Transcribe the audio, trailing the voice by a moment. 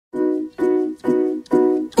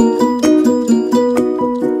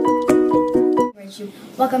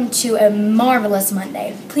Welcome to a marvelous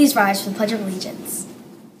Monday. Please rise for the Pledge of Allegiance.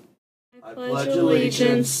 I pledge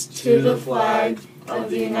allegiance to the flag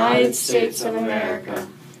of the United States of America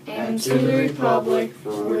and to the republic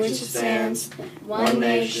for which it stands, one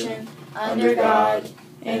nation, under God,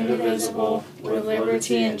 indivisible, with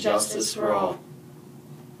liberty and justice for all.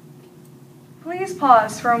 Please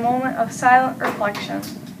pause for a moment of silent reflection.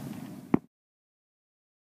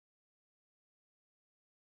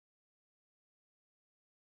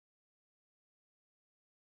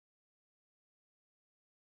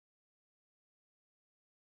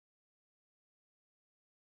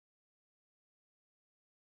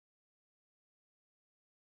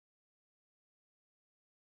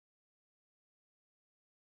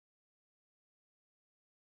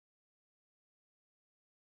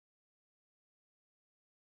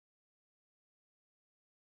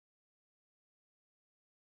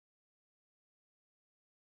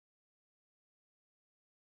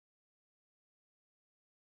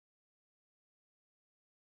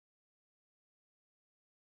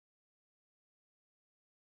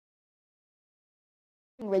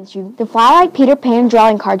 Ridgeview. The Fly Like Peter Pan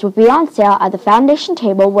drawing cards will be on sale at the foundation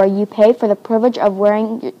table where you pay for the privilege of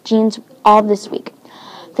wearing your jeans all this week.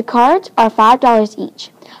 The cards are $5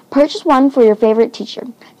 each. Purchase one for your favorite teacher.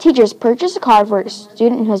 Teachers, purchase a card for a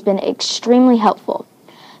student who has been extremely helpful.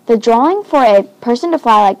 The drawing for a person to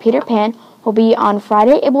fly like Peter Pan will be on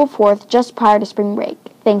Friday, April 4th, just prior to spring break.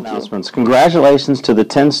 Thank you. Congratulations to the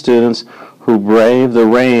 10 students who braved the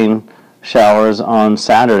rain showers on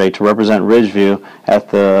Saturday to represent Ridgeview at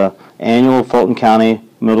the annual Fulton County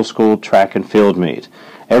Middle School track and field meet.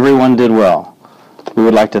 Everyone did well. We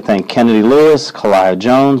would like to thank Kennedy Lewis, Kalia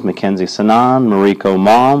Jones, Mackenzie Sanan, Mariko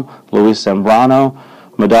Mom, Luis Zambrano,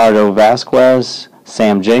 Medardo Vasquez,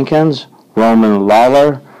 Sam Jenkins, Roman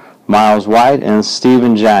Lawler, Miles White, and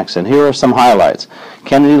Steven Jackson. Here are some highlights.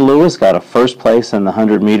 Kennedy Lewis got a first place in the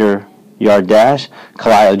 100-meter yard dash.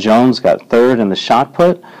 Kalia Jones got third in the shot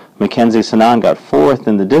put. Mackenzie Sanan got fourth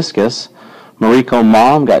in the discus. Mariko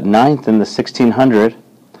Mom got ninth in the 1600.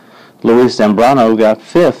 Luis Zambrano got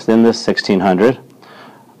fifth in the 1600.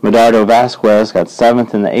 Medardo Vasquez got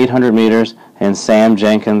seventh in the 800 meters, and Sam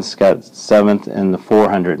Jenkins got seventh in the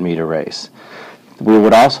 400-meter race. We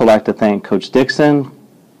would also like to thank Coach Dixon,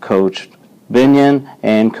 Coach Binion,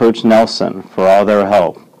 and Coach Nelson for all their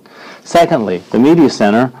help. Secondly, the Media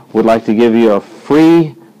Center would like to give you a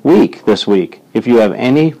free week this week. If you have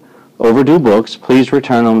any overdue books, please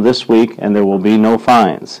return them this week and there will be no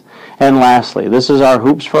fines. And lastly, this is our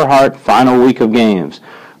Hoops for Heart final week of games.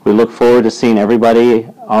 We look forward to seeing everybody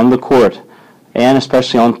on the court, and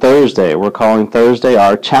especially on Thursday. We're calling Thursday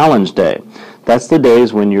our Challenge Day. That's the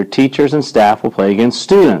days when your teachers and staff will play against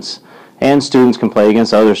students, and students can play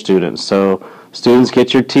against other students. So students,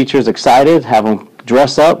 get your teachers excited, have them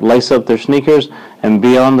dress up, lace up their sneakers, and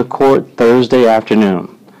be on the court Thursday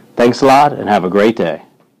afternoon. Thanks a lot and have a great day.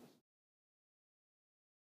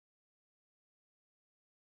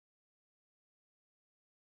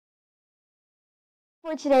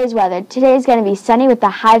 For today's weather, today is going to be sunny with a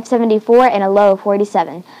high of 74 and a low of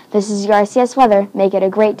 47. This is your RCS weather. Make it a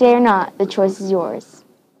great day or not, the choice is yours.